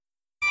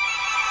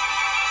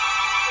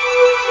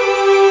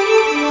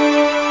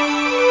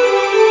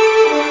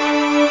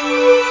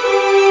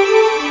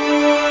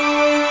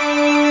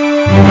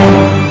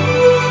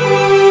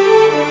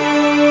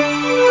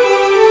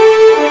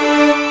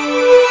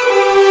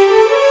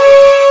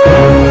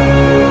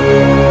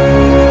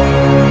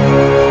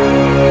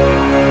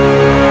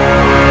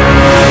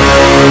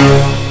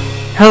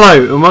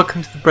Hello and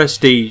welcome to The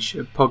Prestige,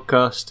 a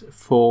podcast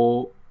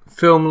for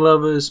film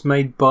lovers,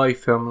 made by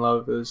film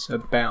lovers,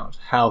 about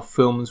how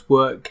films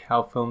work,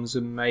 how films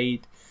are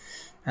made,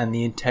 and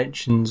the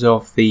intentions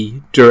of the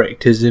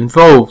directors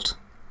involved.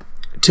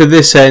 To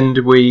this end,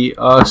 we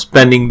are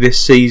spending this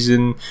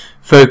season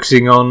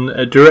focusing on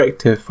a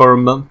director for a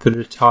month at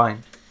a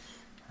time,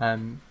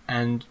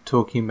 and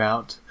talking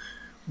about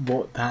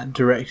what that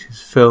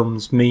director's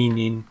films mean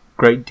in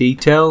great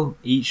detail,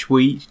 each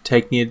week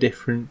taking a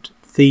different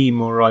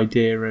theme or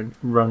idea and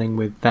running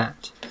with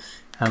that.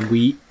 And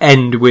we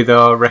end with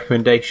our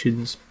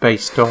recommendations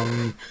based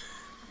on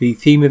the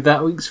theme of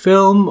that week's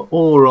film,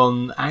 or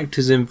on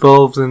actors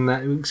involved in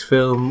that week's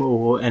film,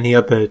 or any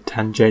other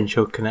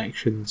tangential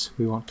connections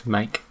we want to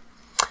make.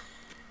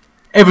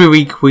 Every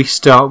week we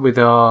start with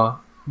our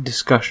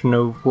discussion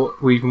of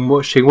what we've been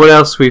watching. What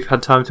else we've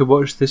had time to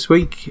watch this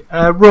week?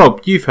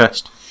 Rob, you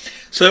first.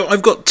 So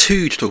I've got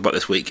two to talk about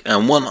this week,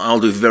 and one I'll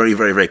do very,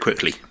 very, very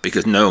quickly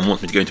because no one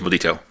wants me to go into more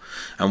detail,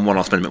 and one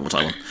I'll spend a bit more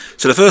time on.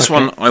 So the first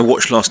one I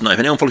watched last night. If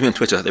anyone follows me on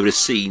Twitter, they would have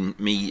seen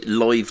me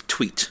live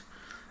tweet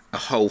a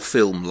whole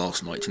film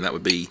last night, and that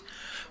would be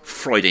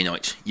Friday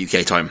night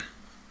UK time.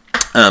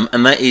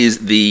 And that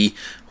is the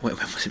when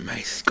was it made?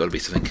 It's got to be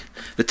something.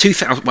 The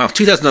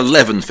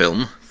 2011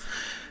 film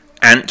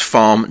Ant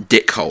Farm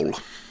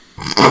Dickhole.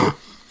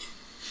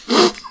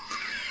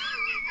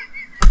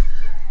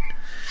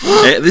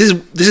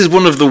 This is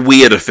one of the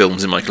weirder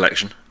films in my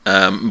collection,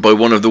 by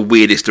one of the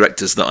weirdest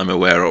directors that I'm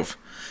aware of,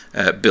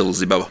 Bill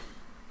Zibaba.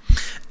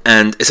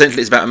 And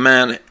essentially it's about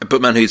a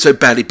bookman who's so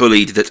badly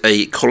bullied that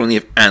a colony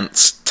of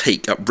ants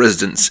take up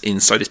residence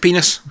inside his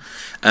penis,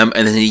 and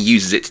then he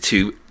uses it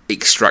to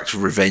extract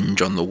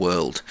revenge on the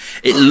world.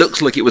 It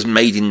looks like it was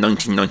made in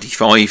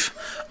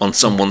 1995 on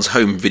someone's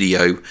home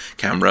video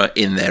camera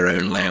in their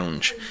own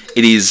lounge.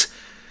 It is...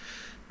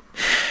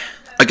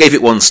 I gave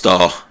it 1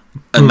 star,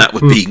 and that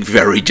was being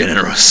very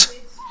generous.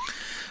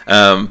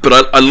 But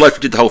I live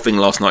tweeted the whole thing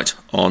last night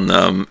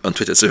on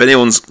Twitter, so if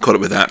anyone's caught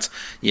up with that,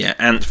 yeah,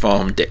 Ant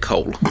Farm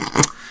Dickhole.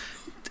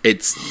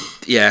 It's,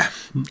 yeah.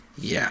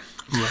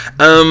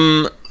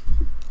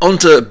 On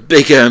to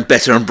bigger and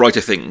better and brighter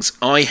things.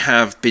 I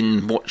have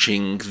been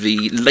watching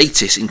the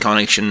latest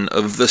incarnation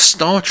of the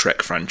Star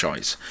Trek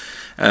franchise.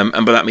 And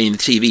by that I mean the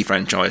TV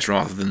franchise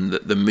rather than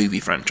the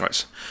movie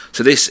franchise.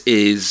 So this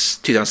is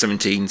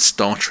 2017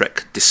 Star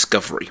Trek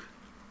Discovery.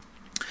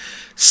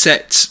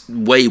 Set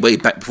way, way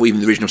back before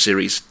even the original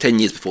series, 10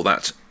 years before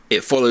that.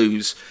 It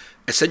follows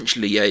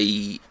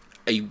essentially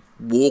a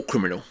war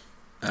criminal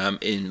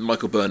in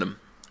Michael Burnham,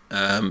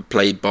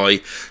 played by,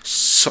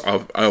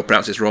 I'll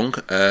pronounce this wrong,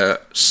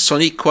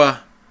 Sonequa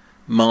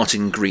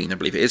Martin Green, I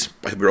believe it is.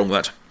 I could be wrong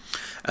with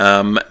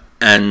that.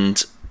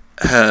 And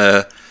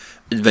her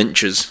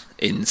adventures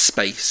in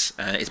space.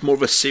 It's more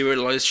of a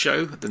serialised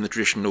show than the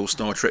traditional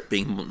Star Trek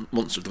being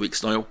Monster of the Week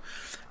style.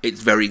 It's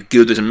very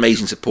good. There's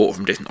amazing support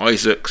from Jason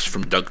Isaacs,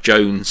 from Doug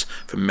Jones,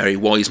 from Mary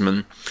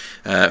Wiseman,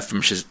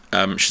 from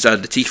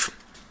Shazad Latif.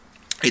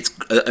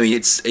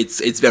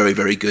 It's very,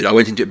 very good. I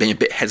went into it being a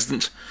bit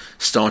hesitant.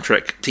 Star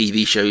Trek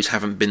TV shows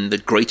haven't been the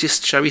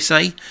greatest, shall we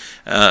say,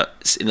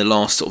 in the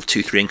last sort of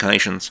 2-3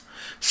 incarnations.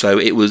 So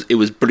it was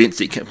brilliant to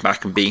see it come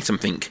back and being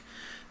something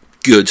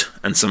good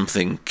and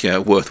something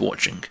worth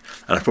watching.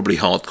 And I probably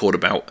hardcored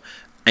about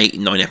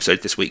 8-9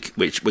 episodes this week,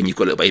 which, when you've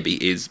got a little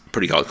baby, is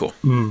pretty hardcore.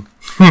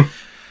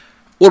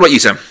 What about you,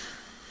 Sam?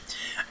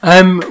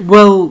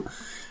 Well,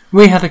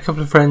 we had a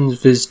couple of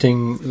friends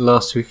visiting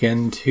last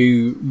weekend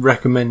who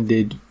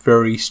recommended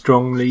very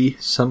strongly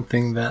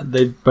something that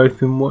they'd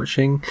both been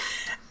watching,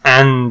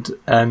 and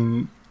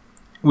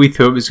we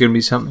thought it was going to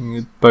be something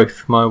that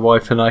both my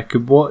wife and I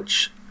could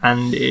watch,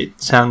 and it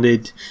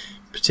sounded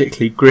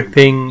particularly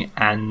gripping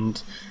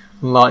and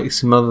like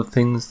some other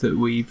things that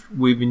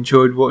we've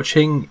enjoyed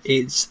watching.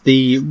 It's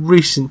the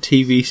recent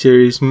TV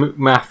series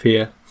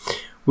McMafia,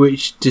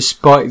 which,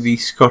 despite the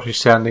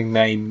Scottish-sounding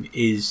name,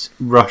 is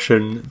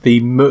Russian.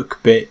 The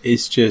Muk bit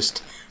is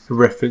just a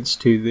reference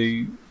to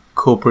the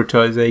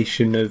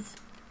corporatisation of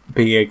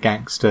being a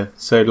gangster,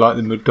 so like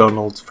the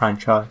McDonald's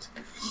franchise.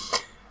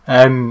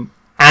 And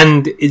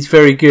it's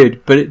very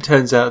good, but it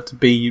turns out to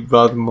be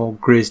rather more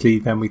grisly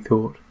than we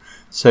thought,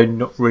 so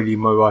not really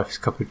my wife's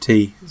cup of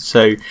tea.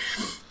 So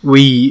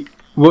we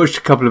watched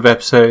a couple of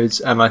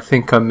episodes, and I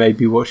think I may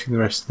be watching the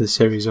rest of the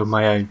series on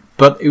my own.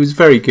 But it was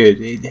very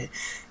good.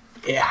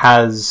 It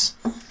has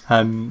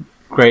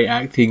great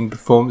acting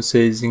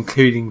performances,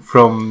 including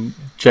from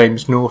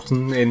James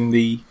Norton in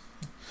the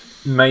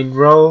main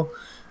role,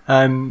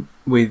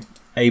 with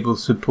able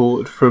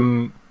support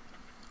from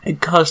a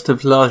cast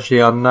of largely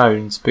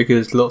unknowns,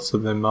 because lots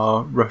of them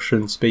are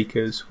Russian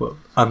speakers,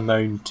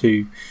 unknown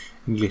to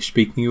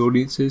English-speaking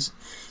audiences.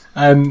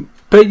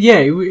 But yeah,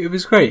 it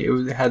was great.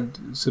 It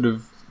had sort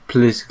of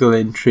political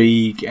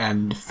intrigue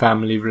and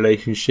family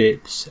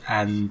relationships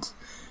and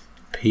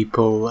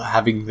people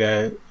having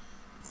their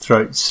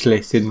throats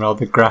slit in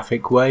rather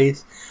graphic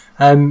ways.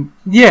 Yeah,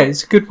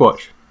 it's a good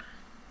watch.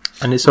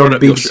 And it's on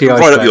BBC iPlayer.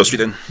 Right up your street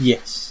then.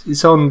 Yes,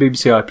 it's on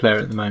BBC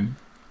iPlayer at the moment.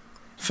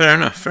 Fair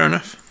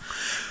enough.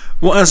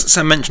 Well, as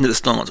Sam mentioned at the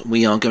start,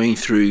 we are going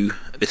through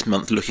this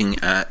month looking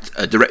at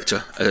a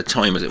director at a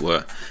time, as it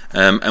were.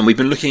 And we've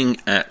been looking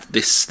at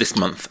this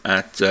month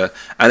at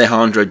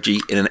Alejandro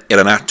G.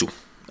 Inarritu,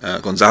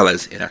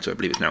 Gonzalez Inarritu, I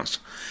believe it's pronounced.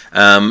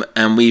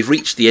 And we've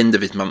reached the end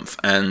of his month,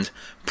 and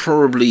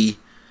probably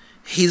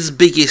his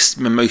biggest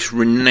and most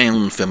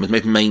renowned film, his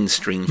most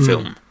mainstream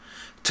film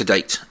to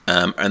date,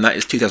 and that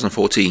is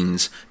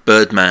 2014's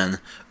Birdman,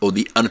 or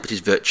The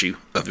Unpitied Virtue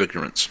of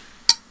Ignorance.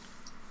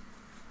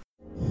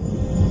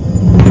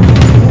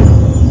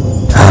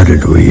 How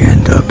did we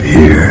end up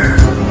here?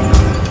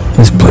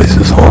 This place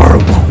is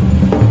horrible.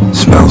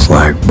 Smells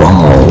like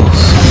balls.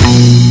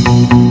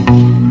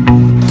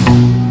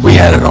 We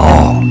had it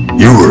all.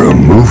 You were a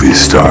movie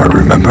star,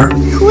 remember?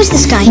 Who is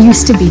this guy? He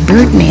used to be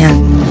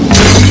Birdman.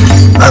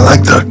 I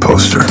like that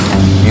poster.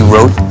 You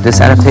wrote this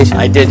adaptation?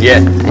 I did, yeah.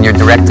 And you're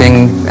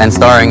directing and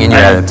starring in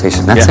your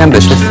adaptation. That's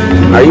ambitious.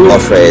 Are you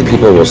afraid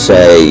people will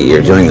say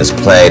you're doing this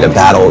play to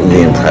battle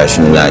the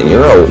impression that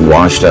you're a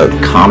washed-up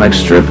comic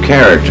strip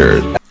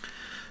character?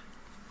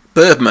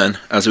 Birdman,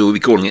 as we will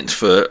be calling it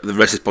for the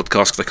rest of this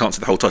podcast, because I can't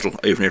say the whole title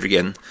over and over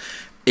again,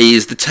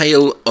 is the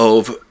tale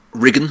of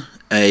Regan,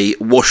 a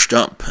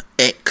washed-up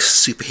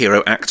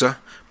ex-superhero actor,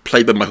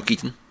 played by Michael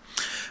Keaton,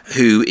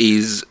 who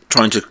is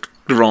trying to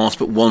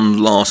grasp at one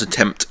last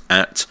attempt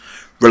at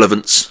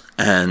relevance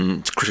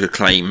and critical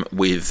acclaim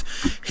with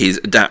his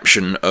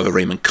adaptation of a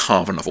Raymond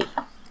Carver novel.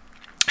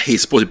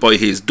 He's supported by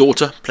his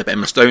daughter, played by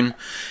Emma Stone,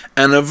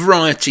 and a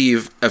variety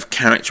of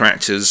character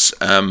actors,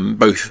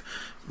 both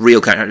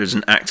real characters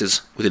and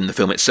actors within the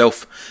film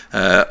itself,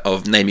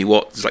 of Naomi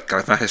Watts, Zach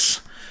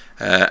Galifianakis,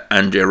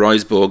 Andrea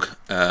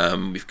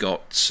Riseborough. We've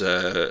got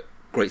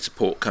great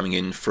support coming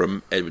in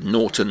from Edward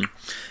Norton,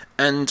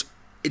 and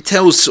it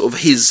tells sort of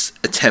his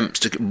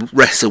attempts to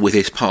wrestle with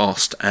his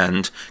past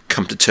and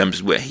come to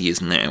terms with where he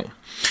is now.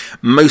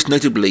 Most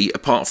notably,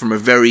 apart from a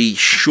very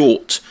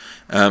short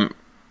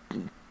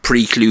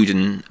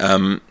precluding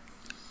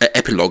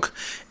epilogue,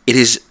 it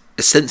is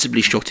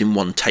ostensibly shot in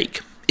one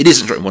take. It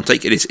isn't shot in one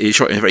take. It is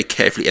shot in a very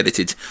carefully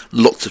edited,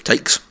 lots of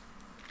takes.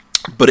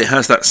 But it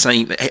has that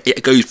same.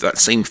 It goes for that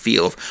same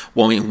feel of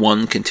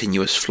one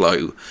continuous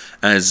flow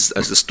as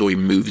the story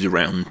moves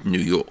around New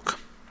York.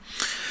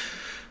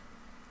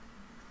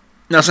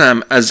 Now,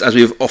 Sam, as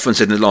we've often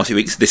said in the last few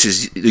weeks, this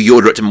is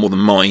your director more than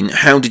mine.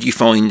 How did you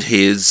find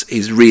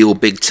his real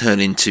big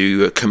turn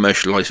into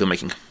commercialised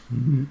filmmaking?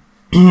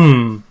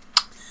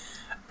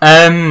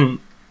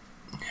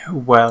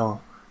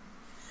 Well,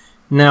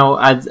 now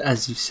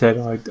as you said,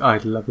 I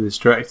love this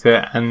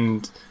director,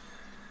 and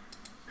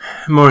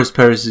Maurice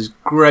Perez is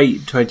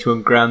great.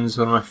 21 Grams is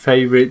one of my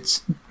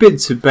favourites.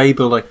 Bits of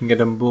Babel I can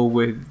get on board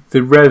with.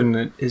 The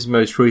Revenant, his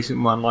most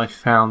recent one, I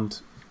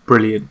found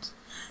brilliant.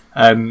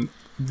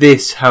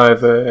 This,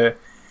 however,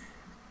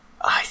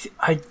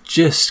 I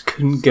just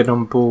couldn't get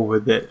on board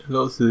with it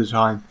lots of the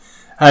time.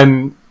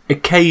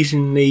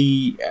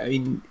 Occasionally, I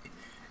mean,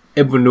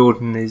 Edward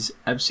Norton is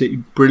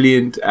absolutely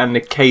brilliant, and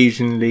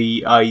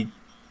occasionally I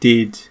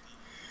did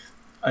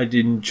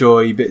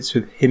enjoy bits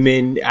with him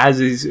in, as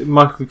is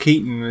Michael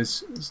Keaton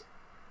was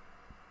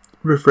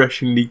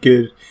refreshingly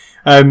good.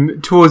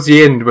 Towards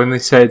the end, when they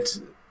said,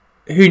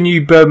 "Who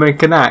knew Birdman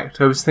can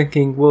act?" I was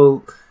thinking,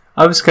 well,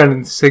 I was kind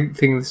of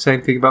thinking the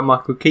same thing about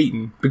Michael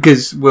Keaton,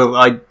 because, well,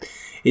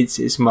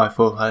 it's my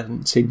fault, I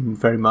hadn't seen him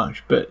very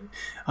much, but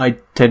I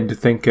tend to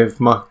think of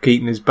Michael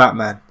Keaton as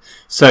Batman.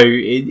 So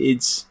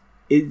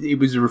it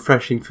was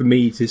refreshing for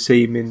me to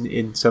see him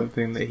in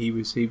something that he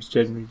was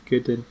genuinely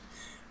good in.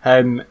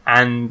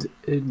 And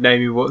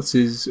Naomi Watts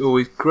is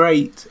always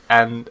great,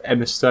 and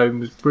Emma Stone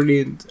was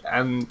brilliant,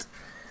 and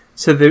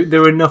so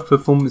there were enough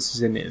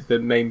performances in it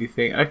that made me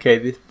think,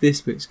 okay,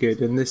 this bit's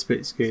good and this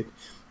bit's good.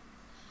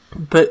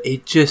 But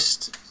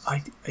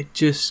I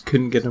just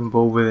couldn't get on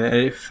board with it,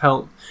 and it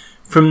felt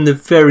from the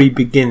very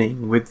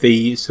beginning, with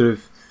the sort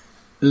of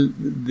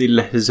the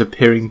letters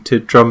appearing to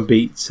drum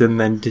beats and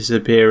then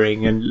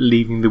disappearing and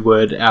leaving the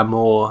word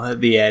amour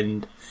at the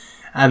end,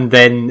 and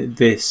then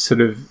this sort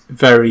of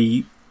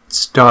very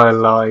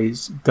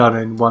stylized, done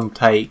in one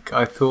take.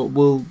 I thought,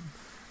 well,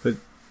 but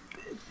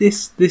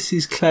this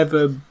is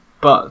clever,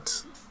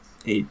 but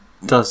it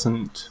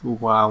doesn't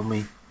wow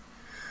me.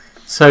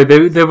 So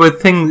there were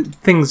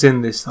things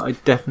in this that I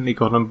definitely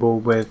got on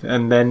board with,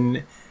 and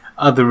then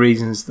other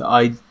reasons that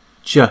I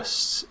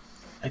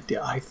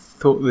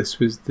thought this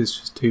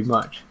was too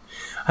much.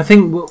 I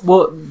think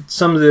what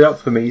sums it up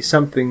for me is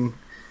something.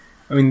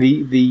 I mean,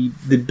 the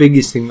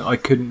biggest thing that I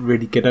couldn't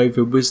really get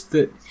over was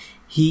that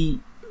he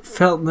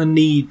felt the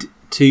need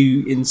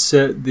to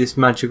insert this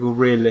magical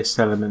realist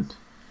element.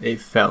 I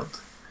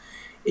thought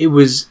it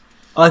was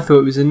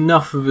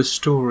enough of a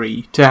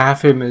story to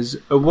have him as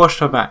a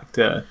washed-up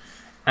actor,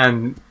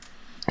 and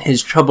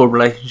his troubled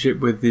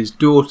relationship with his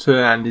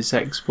daughter and his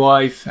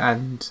ex-wife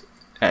and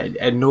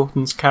Ed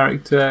Norton's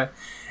character,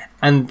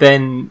 and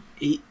then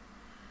he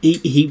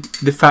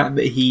the fact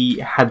that he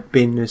had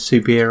been a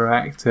superhero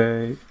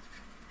actor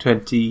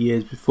 20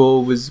 years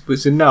before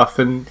was enough,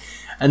 and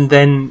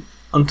then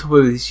on top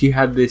of this, you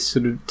had this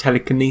sort of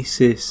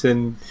telekinesis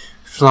and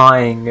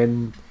flying,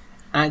 and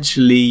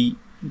actually,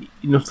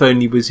 not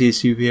only was he a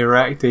superhero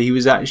actor, he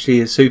was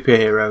actually a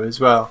superhero as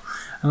well.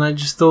 And I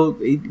just thought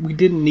we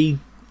didn't need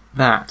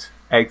that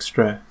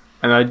extra,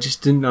 and I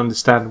just didn't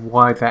understand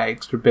why that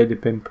extra bit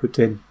had been put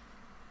in.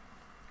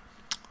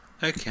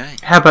 Okay.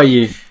 How about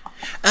you?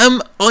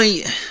 I'm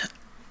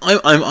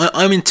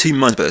in two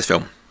minds about this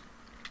film.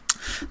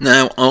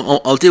 Now,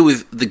 I'll deal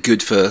with the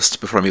good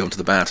first before I move on to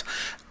the bad.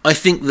 I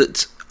think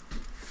that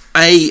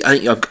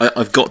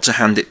I've got to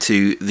hand it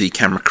to the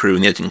camera crew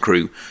and the editing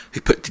crew who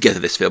put together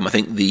this film. I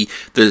think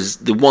there's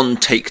the one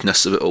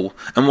takeness of it all,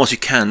 and whilst you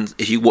can,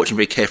 if you watch them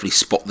very carefully,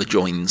 spot the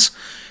joins.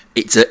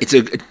 It's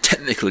a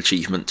technical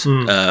achievement,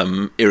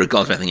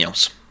 irregardless of anything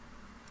else.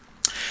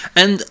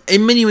 And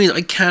in many ways,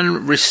 I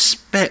can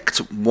respect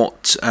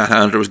what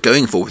Alejandro was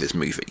going for with this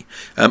movie.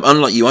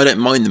 Unlike you, I don't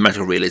mind the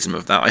magical realism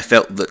of that. I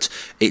felt that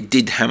it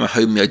did hammer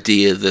home the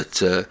idea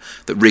that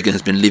Regan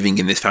has been living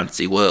in this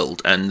fantasy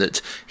world, and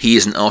that he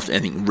isn't after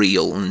anything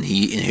real, and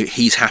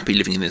he's happy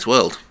living in this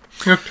world.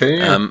 Okay.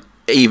 Yeah.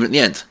 Even at the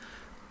end.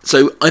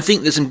 So I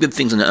think there's some good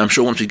things in it. I'm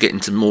sure once we get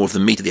into more of the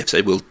meat of the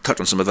episode, we'll touch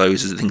on some of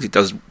those as the things it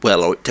does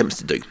well or it attempts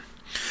to do.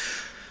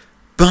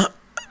 But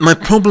my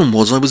problem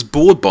was I was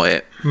bored by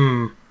it.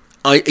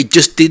 It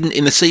just didn't,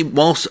 in the same,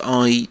 whilst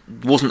I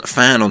wasn't a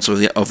fan on some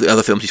of the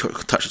other films you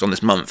touched on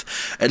this month,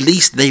 at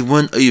least they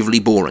weren't overly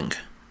boring.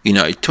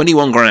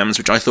 21 grams,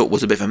 which I thought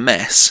was a bit of a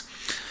mess,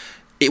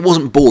 it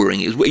wasn't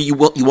boring. It was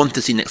what you wanted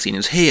to see next scene. It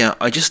was here,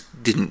 I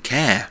just didn't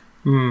care.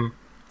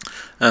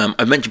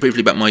 I mentioned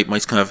briefly about my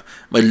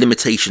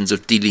limitations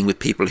of dealing with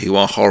people who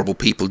are horrible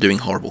people doing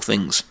horrible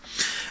things.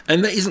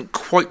 And that isn't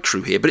quite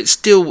true here, but it's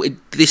still,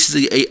 this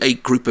is a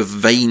group of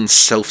vain,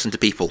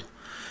 self-centered people.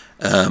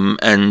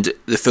 And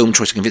the film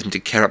tries to convince me to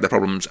care about their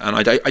problems, and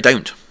I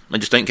don't. I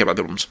just don't care about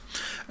their problems.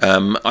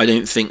 I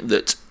don't think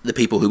that the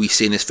people who we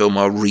see in this film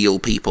are real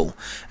people,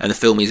 and the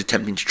film is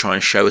attempting to try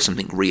and show us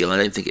something real. I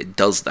don't think it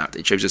does that.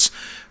 It shows us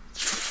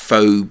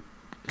faux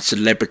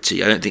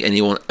celebrity. I don't think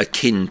anyone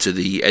akin to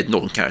the Ed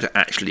Norton character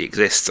actually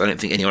exists. I don't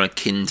think anyone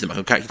akin to the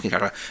Michael Keaton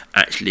character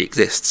actually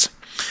exists.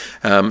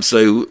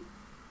 So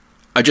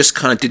I just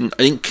kind of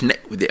didn't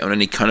connect with it on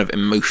any kind of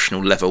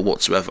emotional level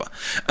whatsoever.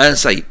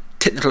 As I say,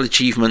 technical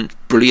achievement,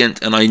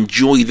 brilliant, and I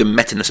enjoy the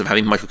meta-ness of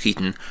having Michael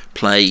Keaton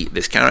play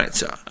this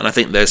character. And I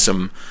think there's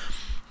some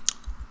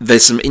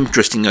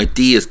interesting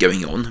ideas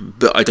going on,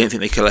 but I don't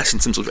think they coalesce in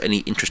some sort of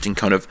any interesting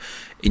kind of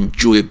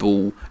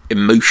enjoyable,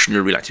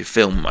 emotional, reactive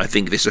film. I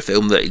think this is a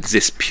film that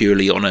exists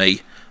purely on a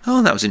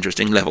that was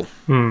interesting level.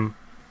 I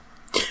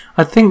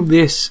think the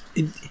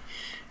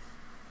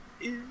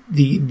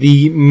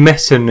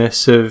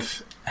meta-ness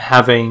of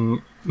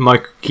having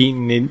Michael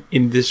Keaton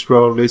in this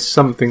role is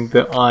something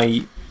that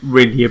I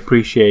really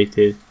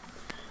appreciated.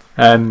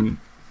 I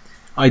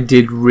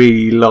did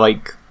really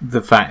like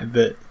the fact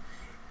that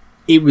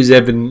it was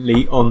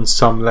evidently on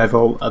some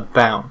level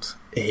about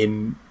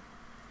him,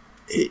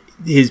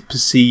 his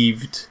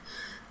perceived.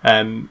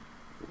 Did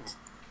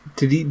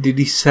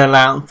he sell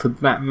out for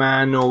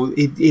Batman, or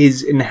it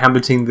is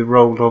inhabiting the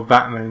role of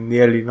Batman in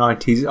the early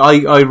 90s?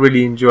 I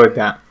really enjoyed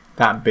that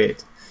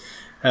bit.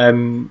 As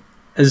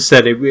I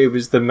said, it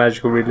was the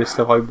magical realist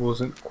stuff I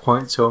wasn't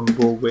quite so on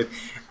board with.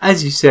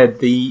 As you said,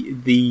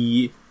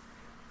 the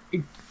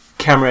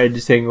camera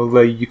editing,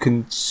 although you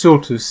can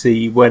sort of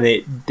see when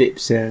it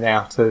dips in and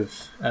out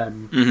of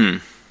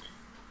the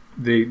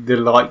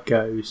light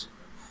goes,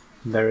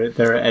 there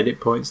are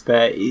edit points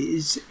there.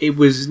 It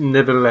was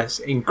nevertheless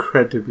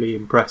incredibly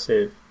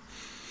impressive.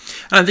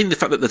 And I think the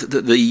fact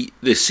that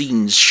the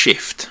scenes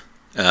shift,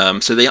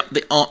 so they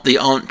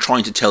aren't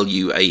trying to tell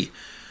you they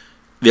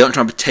aren't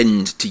trying to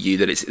pretend to you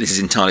that this is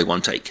entirely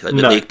one take.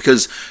 No.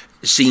 Because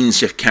scenes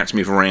shift, characters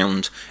move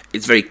around,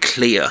 it's very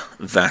clear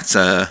that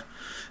that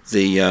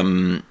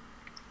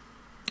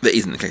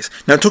isn't the case.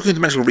 Now, talking about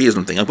the magical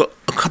realism thing, I've got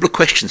a couple of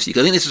questions for you.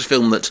 I think this is a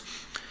film that,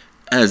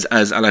 as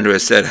Alejandro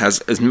has said, has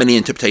as many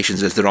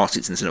interpretations as there are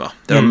seats in the cinema.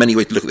 There are many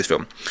ways to look at this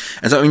film.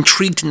 And so I'm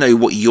intrigued to know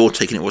what your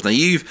take on it was. Now,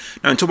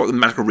 talk about the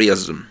magical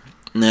realism.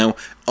 Now,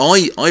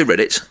 I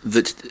read it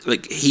that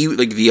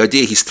the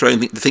idea he's throwing,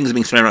 the things are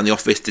being thrown around the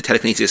office, the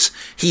telekinesis,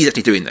 he's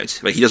actually doing those.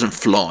 He doesn't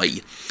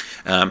fly.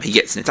 He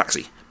gets in a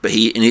taxi, but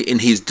he in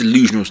his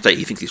delusional state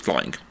he thinks he's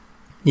flying.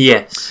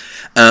 Yes.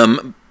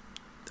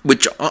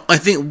 Which I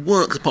think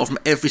works apart from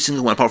every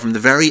single one, apart from the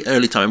very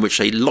early time in which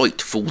a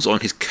light falls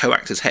on his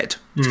co-actor's head,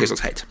 his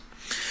co-star's head.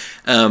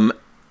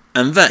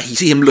 And that, you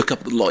see him look up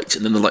at the light,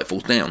 and then the light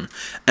falls down.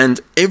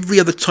 And every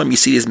other time you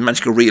see this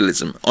magical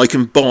realism, I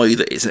can buy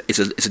that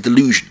it's a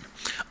delusion.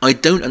 I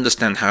don't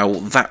understand how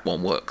that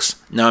one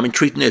works. Now, I'm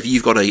intrigued to know if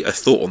you've got a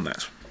thought on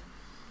that.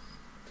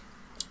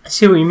 I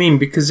see what you mean,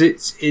 because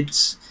it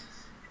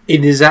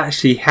is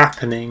actually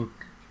happening.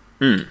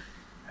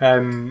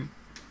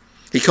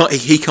 He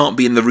can't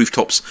be in the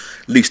rooftops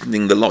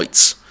loosening the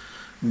lights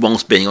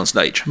whilst being on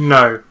stage.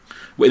 No.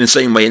 In the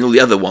same way, in all the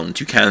other ones,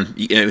 you can.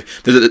 There's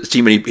a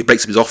scene when he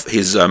breaks up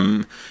his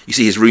you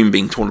see his room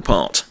being torn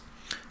apart,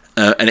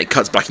 and it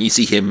cuts back, and you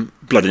see him,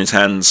 blood in his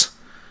hands,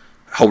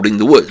 holding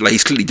the wood. Like,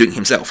 he's clearly doing it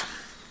himself.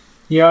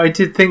 Yeah, I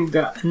did think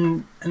that,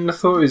 and I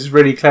thought it was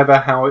really clever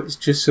how it's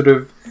just sort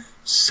of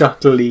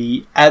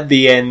subtly at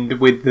the end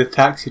with the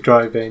taxi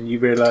driver, and you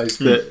realise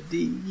that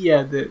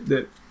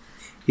that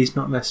he's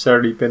not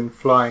necessarily been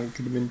flying; it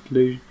could have been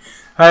delusion.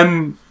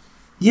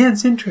 Yeah,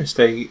 it's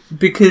interesting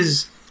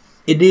because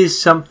it is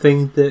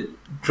something that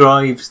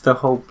drives the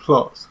whole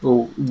plot,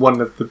 or one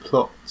of the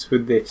plots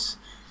with this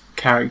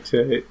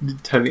character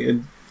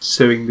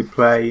suing the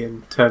play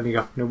and turning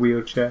up in a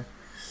wheelchair.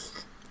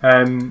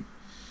 I'm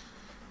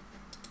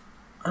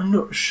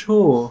not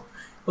sure.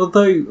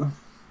 Although,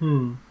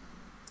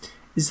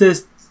 is there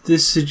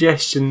this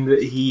suggestion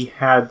that he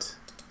had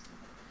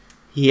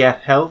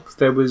help?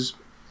 There was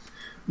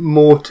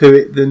more to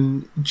it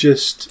than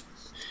just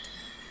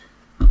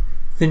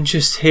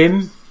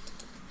him.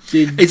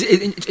 It's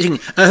interesting.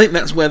 I think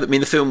that's where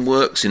the film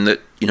works, in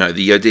that, you know,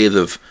 the idea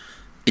of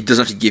it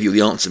doesn't actually give you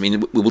the answer. I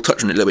mean, we will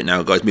touch on it a little bit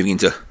now, guys. Moving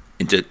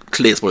into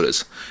clear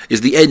spoilers, is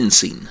the end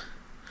scene.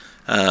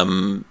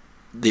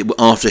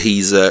 After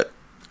he's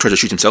tried to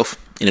shoot himself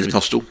in his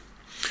hospital,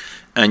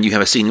 and you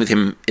have a scene with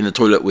him in the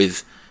toilet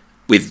with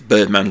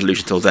Birdman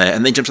delusion still there,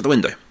 and then he jumps out the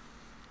window.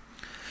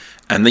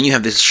 And then you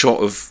have this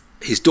shot of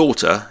his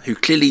daughter, who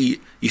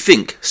clearly, you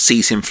think,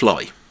 sees him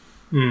fly.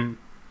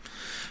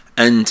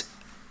 And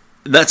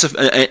that's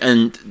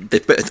and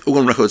they've put all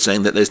on record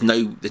saying that there's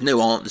no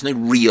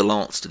real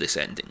answer to this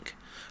ending.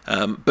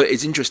 But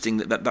it's interesting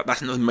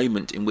that's another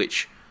moment in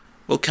which,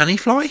 well, can he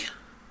fly?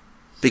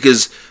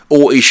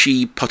 Or is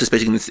she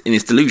participating in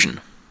this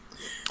delusion?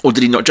 Or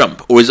did he not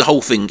jump? Or is the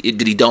whole thing,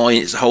 did he die?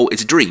 It's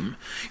a dream.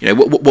 You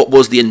know, what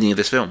was the ending of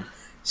this film?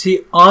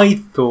 See, I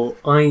thought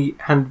I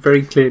had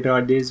very clear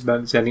ideas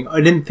about this ending.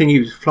 I didn't think he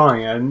was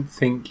flying. I didn't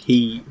think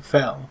he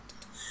fell.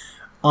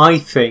 I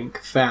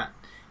think that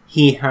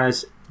he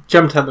has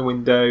jumped out the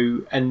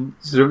window and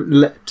sort of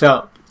leapt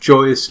up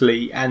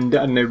joyously, and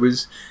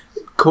was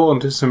caught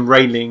onto some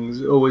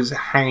railings, or was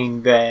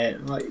hanging there,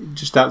 like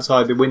just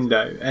outside the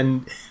window.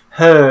 And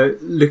her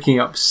looking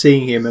up,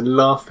 seeing him and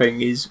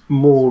laughing is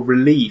more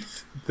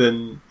relief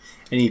than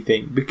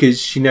anything,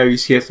 because she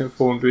knows he hasn't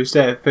fallen to his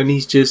death, and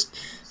he's just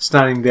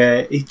standing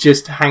there, he's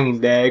just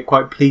hanging there,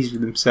 quite pleased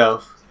with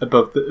himself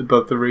above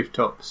the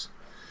rooftops.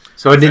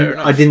 So I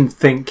didn't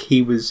think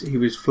he was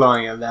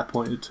flying at that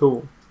point at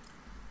all.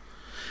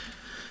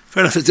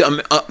 Fair enough. I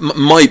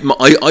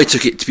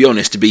took it, to be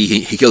honest, to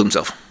be he killed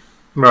himself.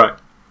 Right.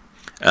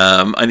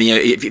 I mean,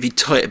 if you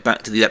tie it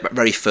back to that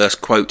very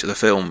first quote of the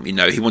film, you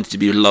know, he wanted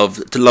to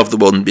love the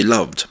world and be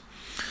loved.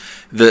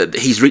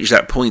 He's reached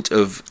that point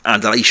of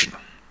adulation.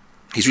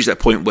 He's reached that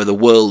point where the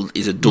world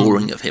is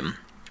adoring of him,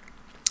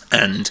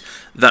 and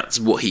that's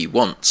what he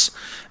wants.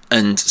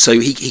 And so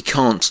he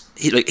can't.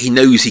 He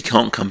knows he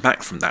can't come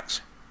back from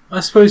that.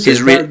 I suppose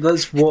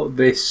that's what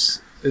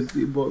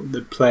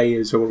the play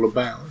is all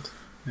about,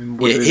 and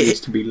what it is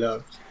to be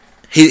loved.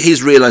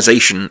 His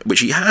realization,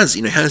 which he has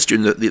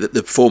during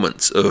the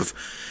performance of,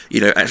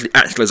 actually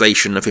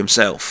actualization of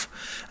himself,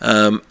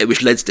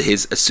 which led to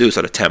his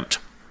suicide attempt.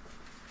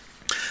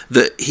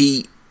 That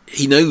he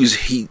knows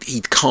he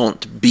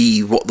can't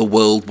be what the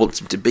world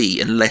wants him to be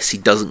unless he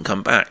doesn't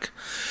come back.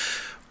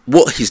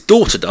 What his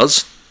daughter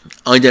does,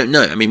 I don't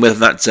know. I mean, whether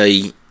that's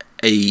some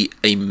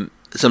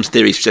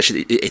theories suggest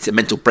it's a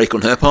mental break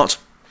on her part.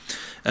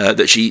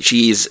 That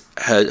she is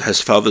her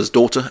father's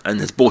daughter and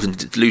has bought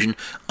into delusion,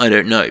 I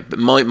don't know. But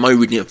my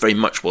reading of it very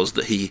much was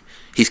that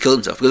he's killed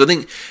himself. Because I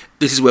think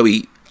this is where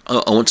I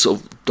want to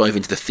sort of dive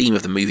into the theme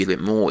of the movie a bit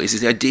more, is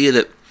the idea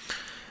that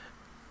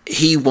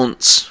he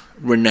wants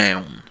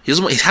renown.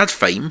 He's had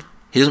fame.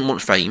 He doesn't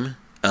want fame.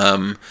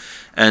 And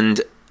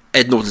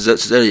Ed Norton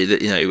said earlier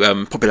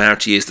that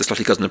popularity is the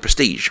slightly cousin of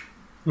prestige.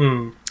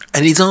 And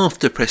he's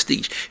after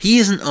prestige. He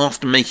isn't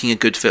after making a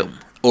good film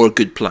or a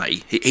good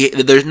play.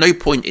 There's no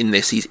point in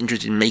this. He's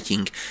interested in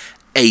making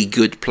a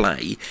good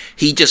play.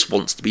 He just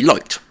wants to be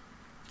liked.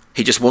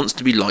 He just wants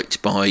to be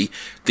liked by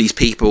these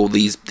people,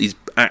 these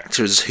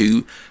actors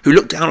who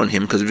look down on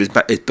him because of his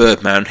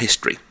Birdman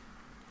history.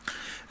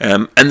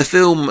 And the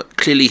film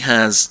clearly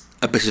has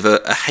a bit of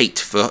a hate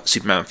for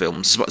Superman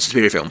films,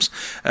 superior films.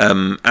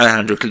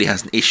 Alejandro clearly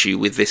has an issue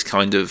with that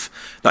kind of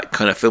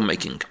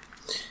filmmaking.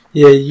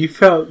 Yeah, you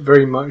felt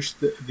very much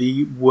that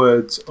the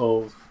words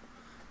of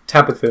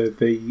Tabitha,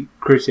 the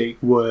critic,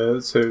 were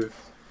sort of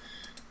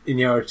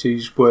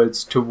Iñárritu's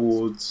words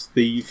towards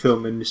the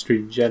film industry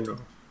in general.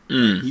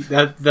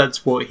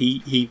 That's what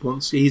he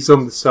wants. He's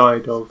on the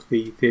side of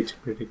the theatre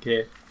critic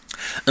here.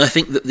 And I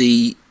think that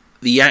the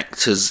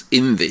actors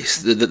in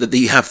this, that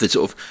you have the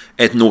sort of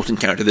Ed Norton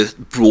character, the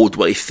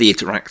Broadway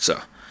theatre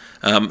actor,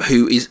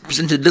 who is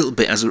presented a little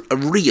bit as a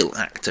real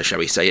actor, shall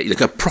we say,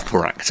 like a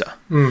proper actor.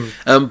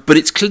 But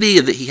it's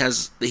clear that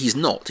he's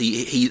not.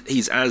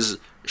 He's as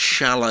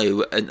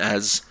shallow and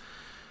as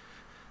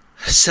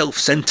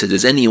self-centered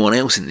as anyone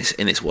else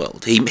in this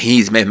world.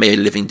 He's made a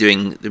living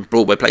doing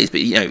Broadway plays,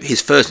 but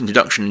his first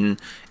introduction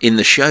in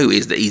the show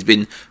is that he's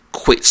been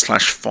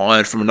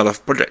quit/fired from another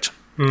project.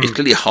 He's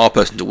clearly a hard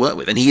person to work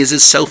with, and he is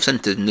as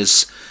self-centered and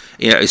as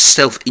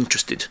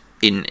self-interested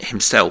in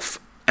himself.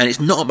 And it's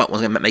not about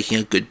making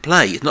a good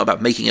play. It's not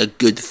about making a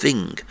good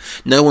thing.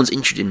 No one's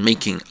interested in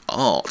making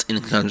art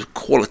in terms of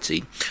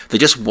quality. They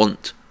just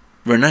want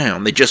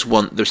renown. They just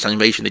want their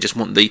salvation. They just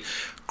want the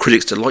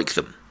critics to like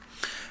them.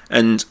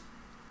 And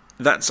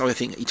that's how I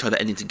think you tie that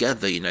ending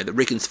together, that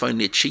Riggan's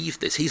finally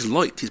achieved this. He's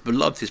liked, he's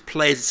beloved, his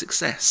play is a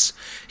success.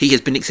 He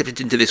has been accepted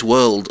into this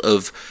world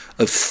of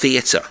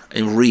theatre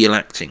and real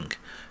acting.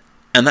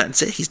 And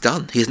that's it, he's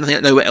done. He has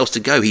nowhere else to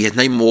go. He has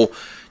no more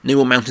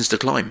mountains to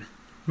climb.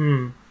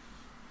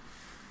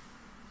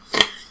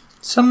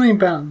 Something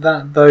about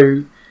that,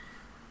 though,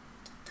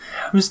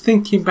 I was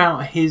thinking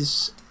about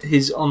his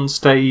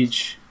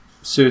on-stage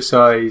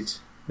suicide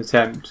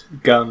attempt,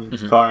 gun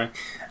firing.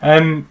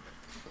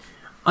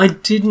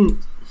 There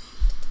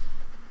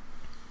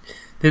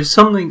was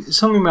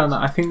something about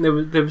that. I think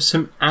there was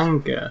some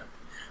anger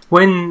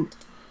when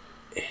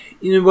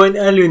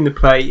earlier in the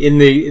play, in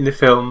the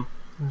film,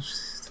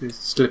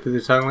 slip of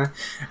the tongue there.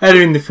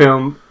 Earlier in the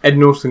film, Ed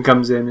Norton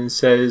comes in and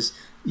says,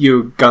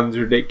 "Your gun's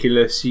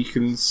ridiculous. You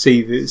can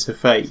see that it's a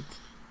fake,"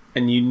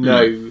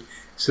 and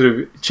sort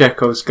of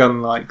Chekhov's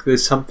gun. Like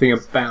there's something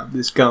about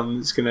this gun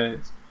that's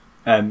going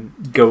to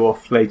go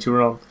off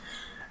later on,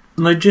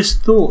 and I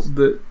just thought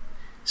that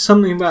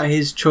something about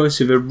his choice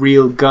of a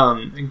real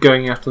gun and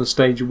going out on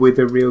stage with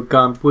a real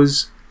gun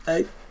was,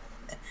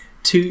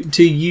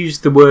 to use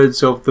the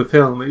words of the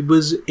film, it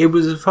was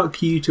a fuck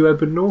you to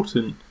Edward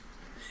Norton.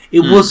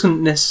 It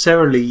wasn't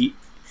necessarily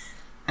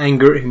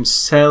anger at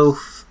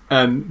himself,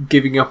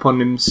 giving up on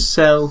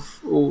himself,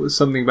 or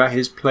something about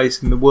his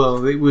place in the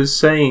world. It was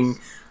saying,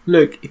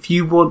 look, if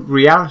you want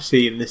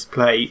reality in this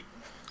play,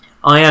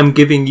 I am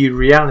giving you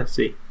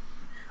reality.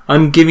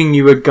 I'm giving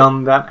you a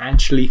gun that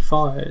actually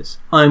fires.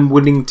 I'm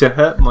willing to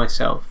hurt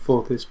myself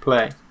for this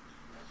play.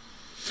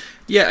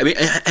 Yeah, I mean,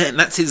 and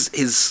that's his.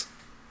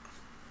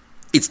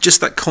 It's just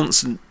that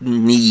constant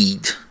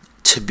need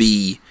to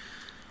be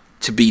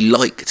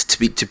liked,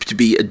 to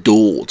be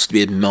adored, to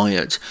be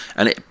admired,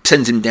 and it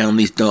sends him down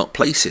these dark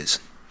places.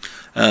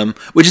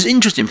 Which is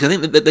interesting, because I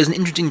think that there's an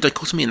interesting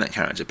dichotomy in that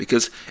character,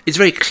 because it's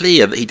very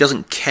clear that he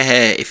doesn't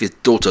care if his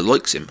daughter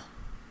likes him.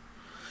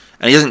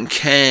 And he doesn't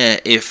care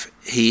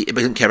he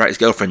doesn't care about his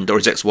girlfriend or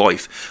his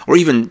ex-wife, or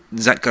even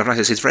Zach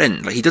Galifianakis, his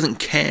friend. Like, he doesn't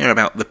care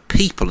about the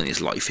people in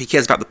his life. He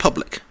cares about the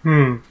public.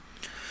 And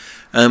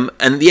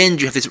at the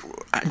end, you have this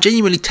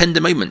genuinely tender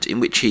moment in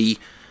which he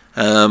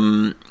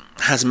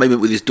has a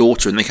moment with his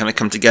daughter, and they kind of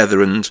come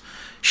together and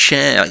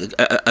share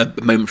a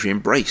momentary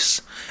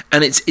embrace.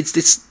 And it's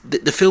this.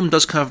 The film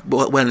does kind of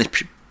well in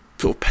this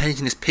sort of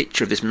painting this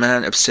picture of this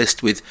man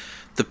obsessed with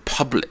the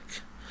public.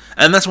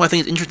 And that's why I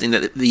think it's interesting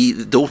that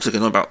the daughter can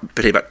know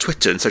particularly about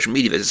Twitter and social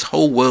media. There's this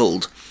whole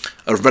world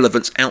of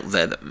relevance out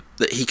there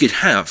that he could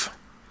have.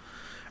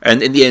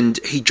 And in the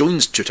end, he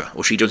joins Twitter,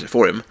 or she joins it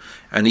for him,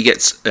 and he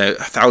gets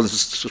 1,000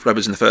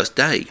 subscribers in the first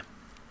day.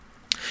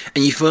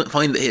 And you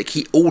find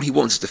that all he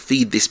wants is to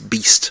feed this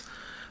beast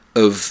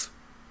of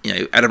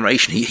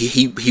admiration.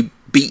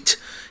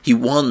 He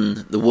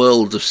won the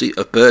world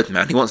of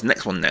Birdman. He wants the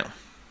next one now.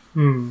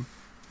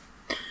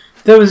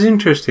 That was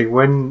interesting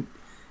when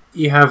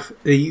you have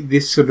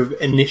this sort of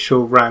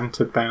initial rant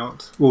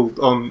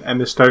on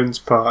Emma Stone's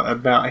part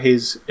about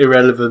his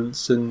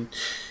irrelevance, and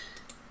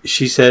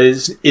she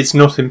says, "It's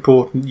not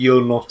important,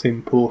 you're not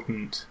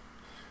important."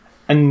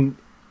 And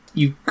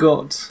you've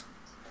got...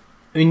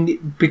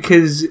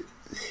 because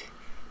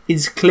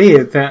it's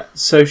clear that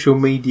social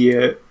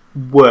media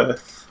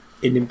worth,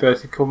 in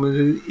inverted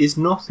commas, is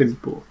not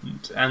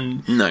important.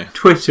 And no.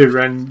 Twitter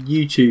and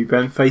YouTube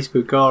and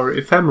Facebook are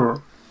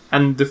ephemeral.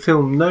 And the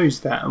film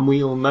knows that, and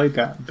we all know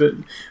that. But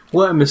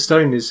what Emma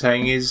Stone is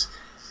saying is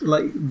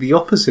like the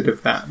opposite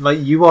of that. Like,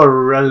 you are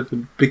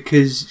irrelevant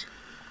because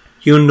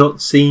you're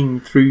not seen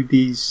through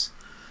these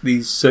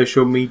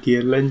social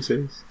media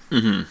lenses.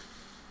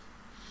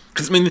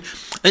 Because I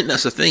think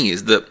that's the thing,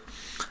 is that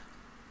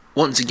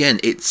once again,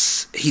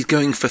 he's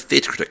going for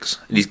theatre critics,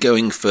 and he's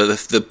going for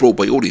the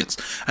Broadway audience,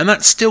 and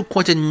that's still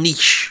quite a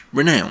niche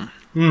renown.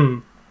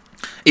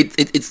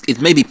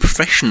 It may be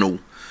professional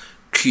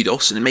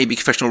kudos, and it may be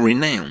professional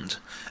renowned,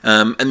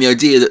 and the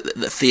idea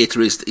that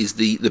theatre is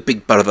the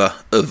big brother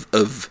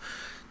of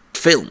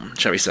film,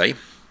 shall we say?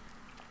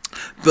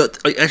 But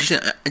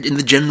actually, in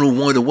the general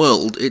wider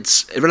world,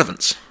 it's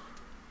irrelevance.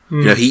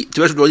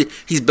 To everybody,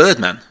 he's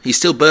Birdman. He's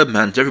still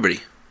Birdman to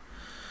everybody.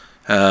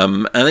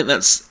 And I think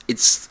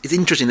it's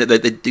interesting that they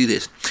do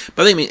this.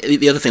 But I think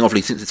the other thing,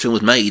 obviously, since this film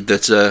was made,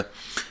 that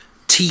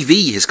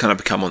TV has kind of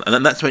become on,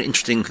 and that's very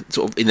interesting,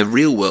 sort of in the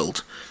real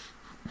world.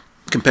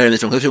 Comparing this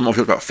film, because the film talks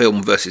about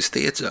film versus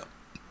theatre,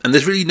 and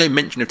there's really no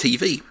mention of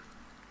TV.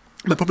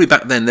 But probably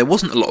back then there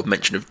wasn't a lot of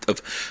mention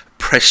of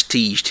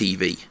prestige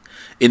TV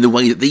in the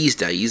way that these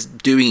days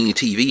doing a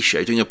TV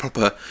show, doing a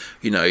proper,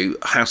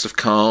 House of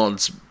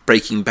Cards,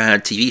 Breaking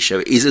Bad TV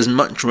show is as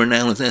much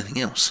renown as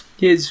anything else.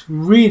 Yeah, it's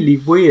really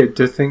weird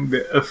to think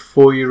that a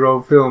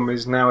 4-year-old film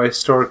is now a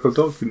historical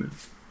document.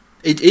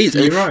 It is.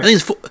 You're right. I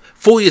think it's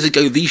 4 years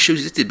ago these shows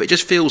existed, but it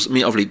just feels. I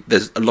mean, obviously,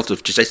 there's a lot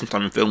of gestation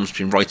time in films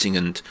between writing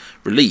and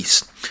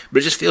release,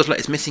 but it just feels like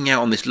it's missing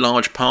out on this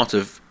large part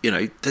of.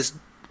 There's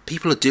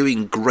people are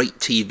doing great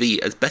TV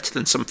as better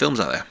than some films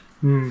out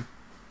there.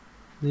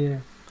 Yeah.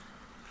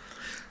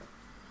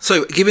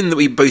 So, given that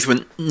we both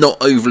went not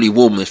overly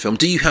warm in this film,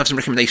 do you have some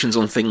recommendations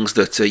on things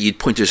that you'd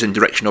point us in the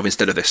direction of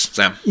instead of this,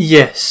 Sam?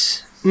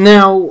 Yes.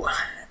 Now,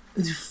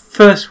 the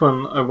first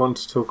one I want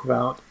to talk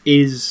about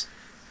is,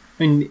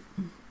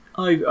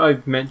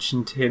 I've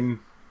mentioned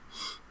him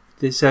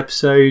this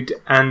episode,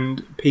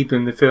 and people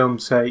in the film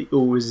say,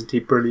 "Oh, isn't he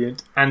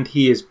brilliant?" And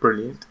he is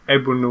brilliant.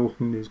 Edward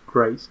Norton is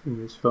great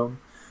in this film.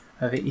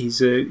 I think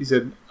he's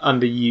an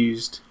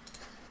underused,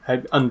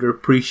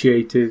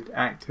 underappreciated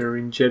actor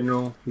in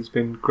general. He's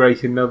been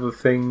great in other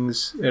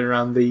things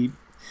around the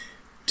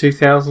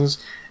 2000s,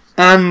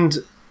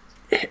 and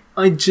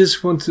I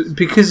just want to,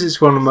 because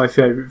it's one of my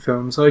favourite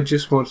films, I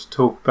just want to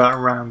talk about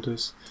Around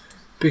Us,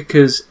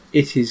 because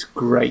it is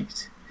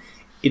great.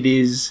 It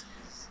is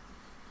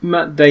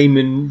Matt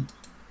Damon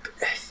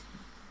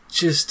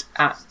just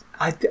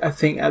I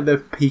think at the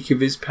peak of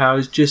his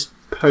powers, just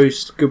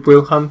post Good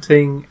Will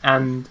Hunting,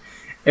 and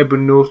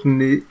Edward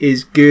Norton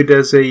is good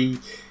as a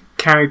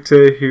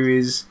character who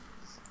is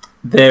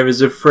there as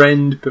a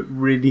friend but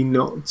really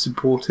not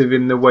supportive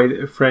in the way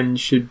that a friend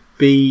should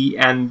be,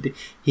 and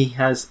he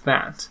has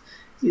that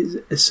is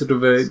a sort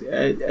of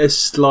a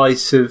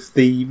slice of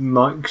the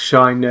Mike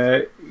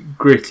Shiner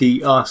gritty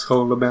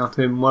arsehole about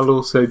him, while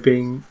also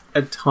being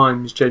at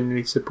times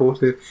genuinely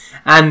supportive,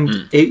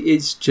 and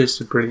it's just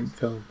a brilliant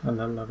film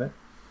and I love it.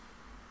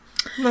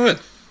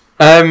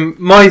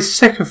 My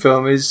second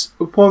film is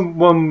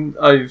one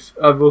I've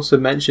also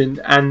mentioned,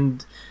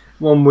 and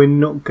one we're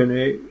not going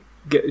to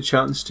get a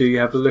chance to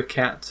have a look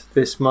at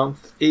this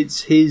month.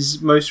 It's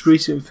his most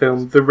recent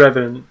film, The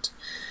Revenant,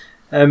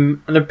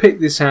 and I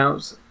picked this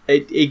out.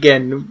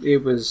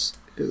 It was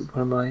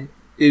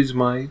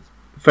my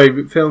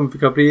favourite film of a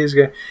couple of years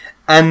ago,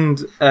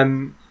 and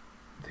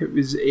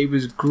it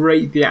was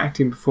great. The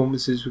acting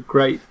performances were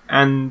great,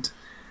 and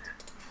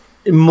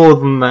more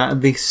than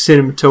that, the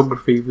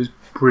cinematography was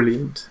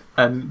brilliant.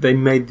 They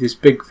made this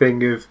big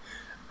thing of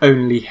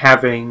only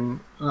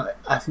having,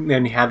 I think they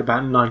only had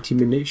about 90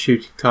 minutes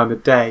shooting time a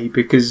day,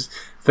 because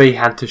they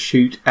had to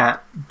shoot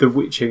at the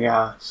witching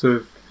hour, sort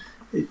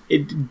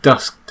of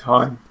dusk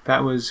time.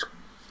 That was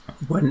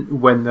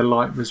when the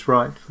light was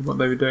right for what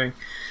they were doing.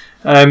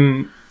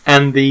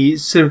 And the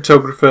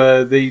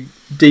cinematographer, the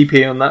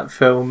DP on that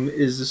film,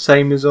 is the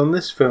same as on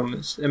this film.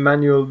 It's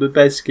Emmanuel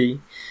Lubezki,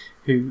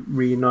 who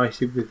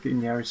reunited with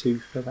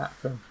Iñárritu for that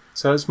film.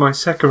 So that's my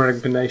second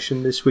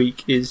recommendation this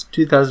week, is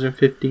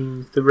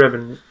 2015's The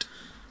Revenant.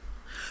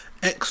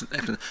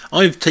 Excellent.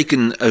 I've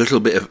taken a little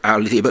bit of our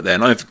little bit there,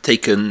 and I've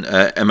taken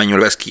Emmanuel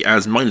Lubezki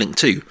as my link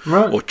too,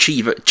 right, or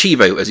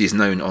Chivo as he's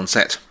known on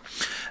set.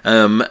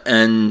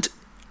 And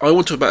I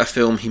want to talk about a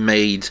film he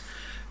made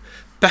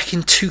back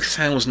in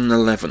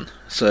 2011,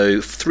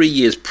 so 3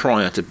 years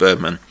prior to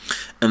Birdman,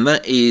 and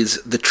that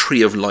is The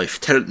Tree of Life,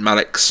 Terrence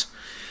Malick's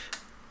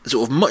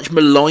sort of much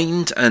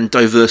maligned and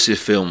diversive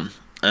film,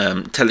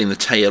 telling the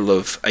tale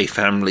of a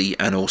family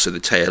and also the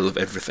tale of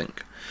everything.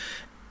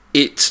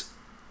 It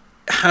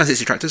has its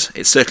detractors.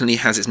 It certainly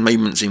has its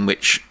moments in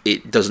which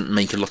it doesn't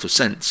make a lot of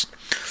sense,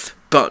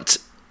 but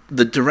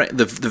the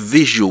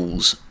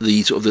visuals,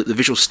 the sort of the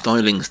visual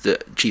stylings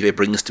that Chivo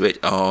brings to it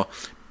are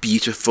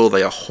beautiful.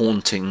 They are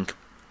haunting,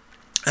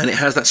 and it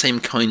has that same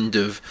kind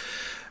of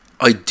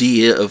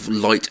idea of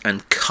light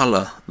and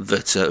colour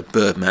that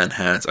Birdman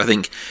has. I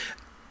think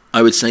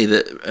I would say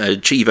that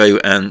Chivo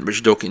and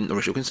Roger Deakins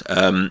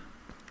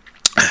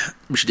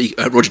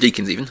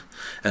even.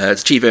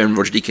 Chivo and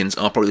Roger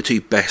Deakins are probably the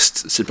two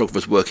best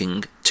cinematographers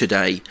working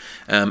today,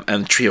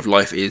 and Tree of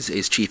Life is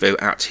Chivo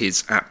at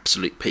his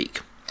absolute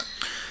peak.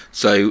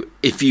 So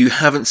if you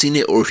haven't seen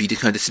it, or if you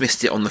kind of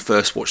dismissed it on the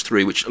first watch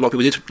through, which a lot of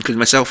people did, including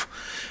myself,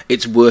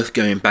 it's worth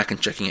going back and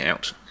checking it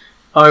out.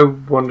 I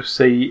want to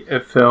see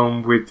a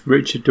film with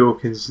Richard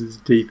Dawkins as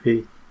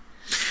DP.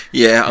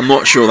 Yeah, I'm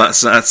not sure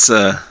that's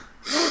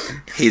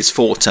his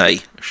forte,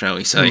 shall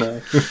we say.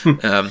 No.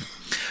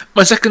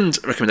 My second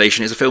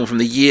recommendation is a film from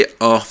the year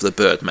after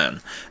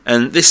Birdman,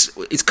 and this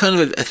is kind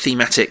of a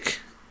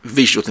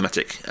visual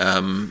thematic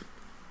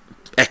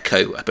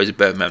echo, I suppose, of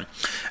Birdman,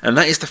 and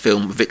that is the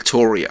film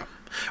Victoria.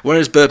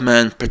 Whereas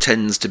Birdman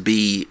pretends to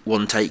be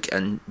one take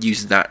and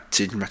uses that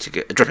to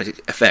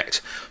dramatic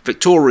effect,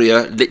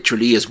 Victoria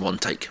literally is one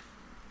take.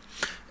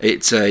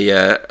 It's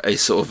a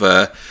sort of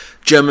a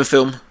German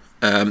film.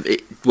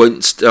 It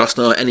won't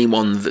star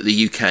anyone that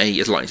the UK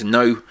is likely to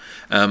know,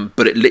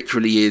 but it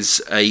literally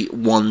is a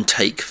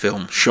one-take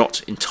film,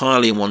 shot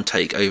entirely in one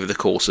take over the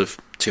course of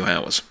 2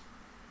 hours.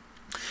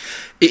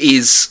 It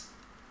is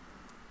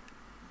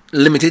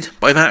limited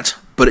by that,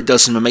 but it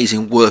does some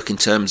amazing work in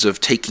terms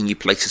of taking you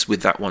places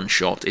with that one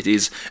shot. It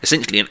is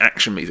essentially an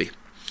action movie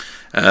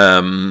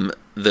that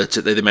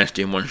they managed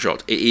to do in one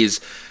shot. It is,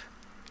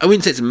 I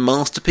wouldn't say it's a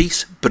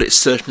masterpiece, but it's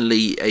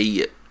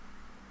certainly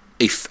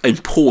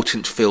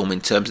important film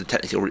in terms of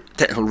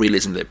technical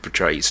realism that it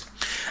portrays,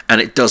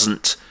 and it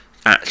doesn't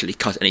actually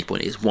cut at any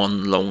point. It is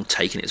one long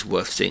take, and it's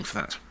worth seeing for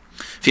that.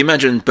 If you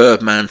imagine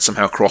Birdman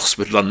somehow crossed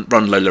with Run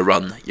Lola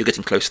Run, you're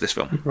getting close to this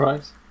film.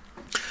 Right.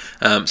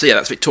 So yeah,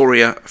 that's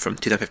Victoria from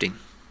 2015.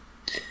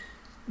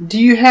 Do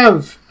you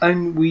have,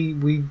 and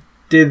we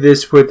did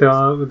this with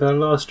our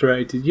last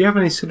director, do you have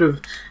any sort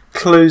of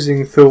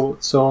closing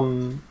thoughts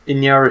on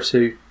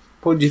Iñárritu?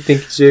 What do you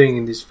think he's doing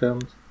in this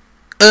film?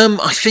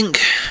 I think...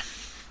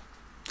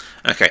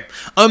 Okay,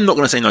 I'm not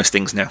going to say nice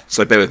things now,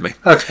 so bear with me.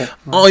 Okay.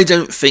 I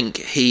don't think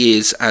he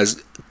is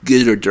as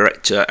good a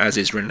director as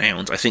is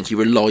Renowned. I think he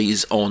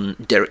relies on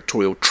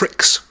directorial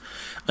tricks.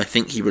 I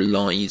think he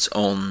relies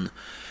on,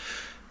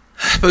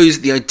 I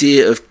suppose, the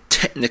idea of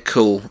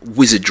technical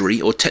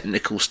wizardry or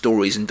technical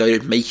stories, and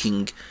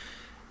making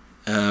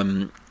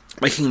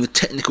the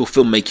technical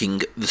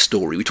filmmaking the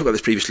story. We talked about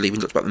this previously. We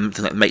talked about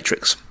something like The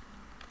Matrix.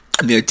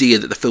 And the idea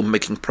that the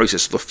filmmaking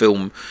process of the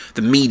film,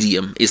 the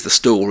medium, is the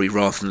story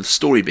rather than the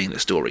story being the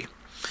story.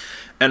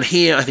 And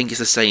here I think it's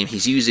the same.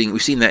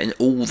 We've seen that in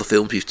all the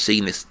films we've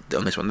seen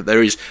on this one, that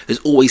there's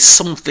always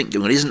something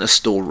going on. It isn't a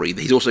story.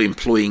 He's also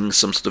employing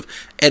some sort of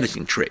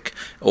editing trick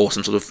or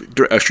some sort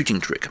of shooting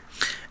trick.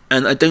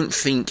 And I don't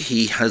think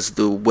he has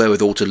the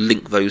wherewithal to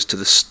link those to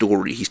the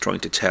story he's trying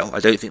to tell. I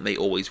don't think they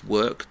always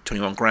work.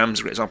 21 Grams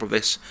is a great example of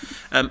this.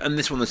 And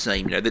this one the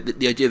same.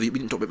 The idea that we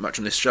didn't talk about much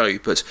on this show,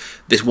 but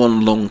this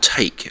one long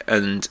take,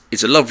 and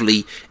it's a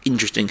lovely,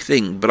 interesting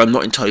thing, but I'm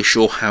not entirely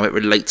sure how it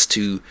relates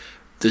to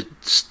the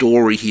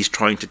story he's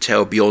trying to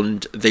tell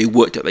beyond they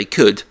worked out they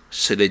could,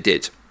 so they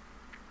did.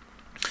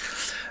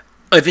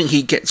 I think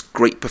he gets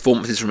great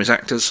performances from his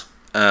actors,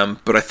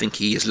 but I think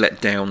he is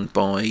let down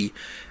by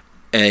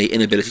an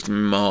inability to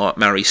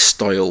marry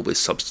style with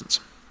substance.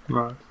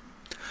 Right.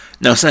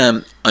 Now,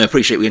 Sam, I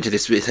appreciate we entered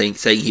this saying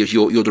he was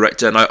your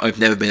director, and I've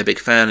never been a big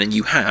fan, and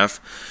you have.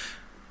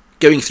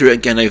 Going through it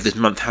again over this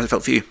month, how's it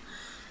felt for you?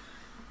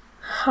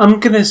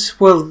 I'm gonna.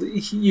 Well,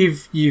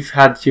 you've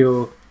had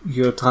your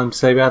time to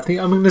say, but I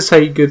think I'm gonna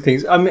say good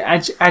things. I mean,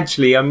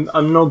 actually, I'm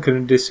not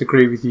gonna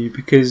disagree with you,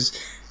 because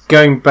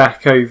going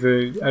back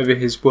over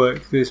his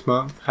work this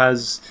month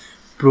has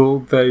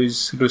brought those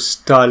sort of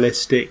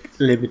stylistic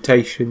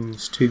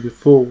limitations to the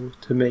fore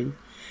to me.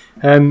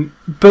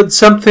 But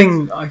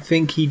something I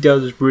think he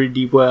does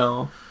really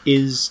well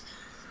is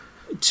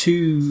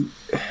to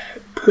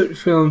put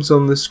films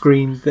on the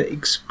screen that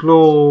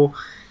explore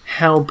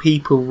how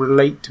people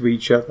relate to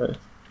each other.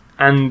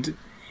 And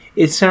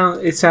it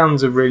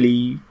sounds a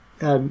really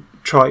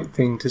trite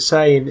thing to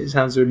say, and it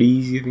sounds a really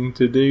easy thing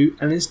to do,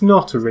 and it's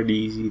not a really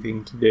easy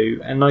thing to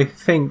do. And I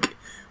think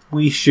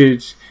we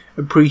should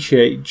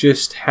appreciate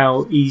just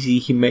how easy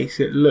he makes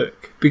it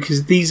look,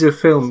 because these are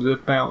films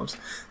about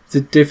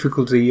the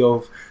difficulty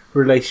of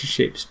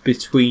relationships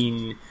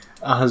between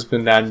a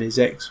husband and his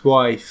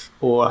ex-wife,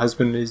 or a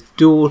husband and his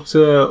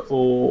daughter,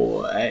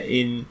 or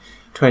in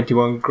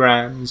 21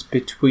 Grams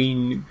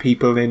between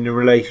people in a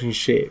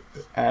relationship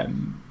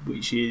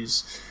which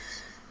is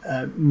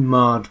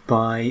marred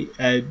by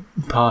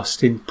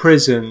past in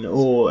prison,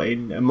 or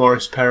in a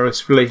Morris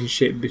Paris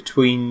relationship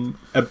between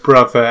a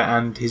brother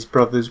and his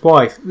brother's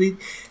wife.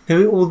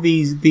 There are all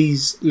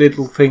these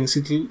little things,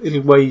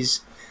 little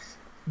ways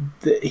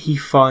that he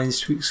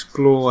finds to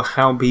explore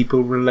how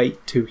people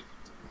relate to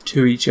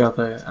each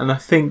other. And I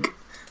think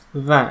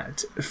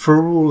that,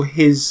 for all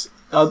his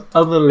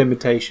other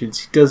limitations,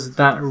 he does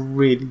that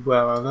really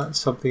well, and that's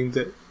something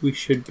that we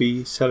should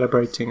be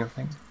celebrating, I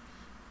think.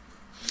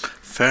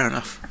 Fair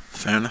enough.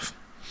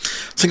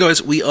 So,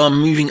 guys, we are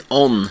moving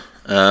on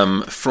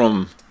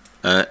from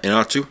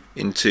Iñárritu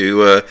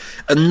into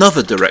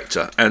another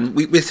director, and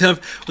we're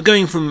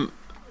going from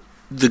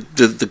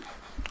the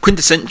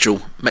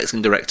quintessential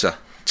Mexican director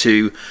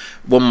to,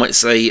 one might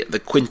say, one of the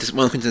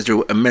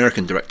quintessential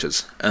American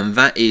directors, and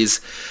that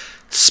is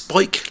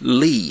Spike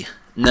Lee.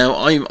 Now,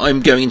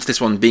 I'm going into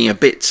this one being a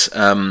bit,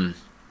 I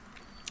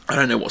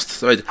don't know what's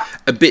the word,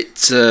 a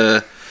bit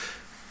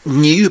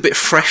new, a bit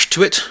fresh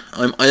to it.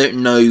 I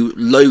don't know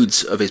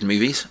loads of his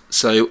movies,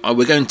 so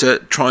we're going to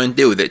try and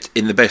deal with it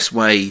in the best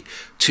way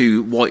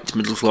two white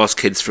middle-class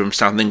kids from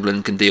South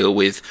England can deal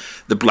with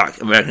the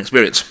black American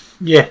experience.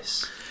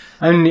 Yes,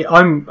 and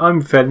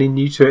I'm fairly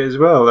new to it as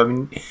well. I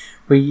mean,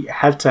 we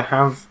had to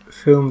have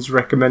films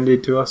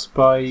recommended to us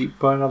by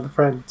another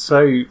friend,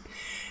 so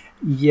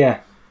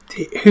yeah.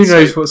 Who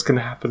knows what's going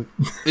to happen?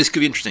 This could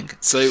be interesting.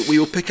 So we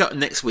will pick up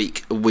next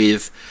week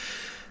with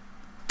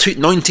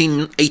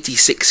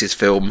 1986's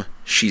film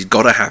She's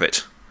Gotta Have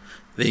It,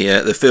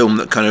 the film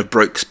that kind of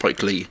broke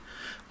Spike Lee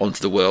onto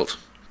the world.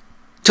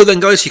 Till then,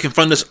 guys, you can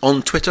find us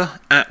on Twitter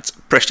at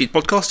Prestige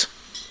Podcast.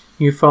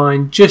 You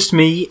find just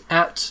me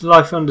at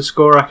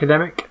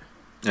life_academic.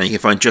 And you can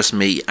find just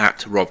me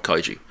at Rob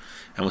Kaiju.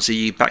 And we'll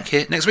see you back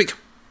here next week.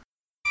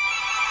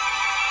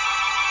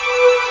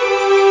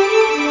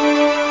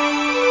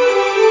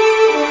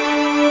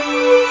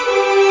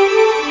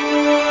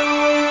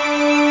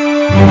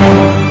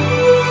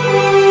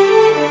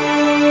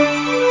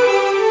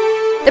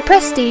 The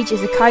Prestige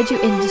is a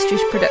Kaiju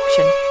Industries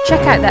production.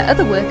 Check out their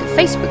other work at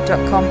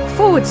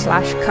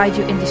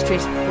facebook.com/Kaiju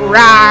Industries.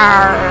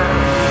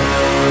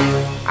 Rawr!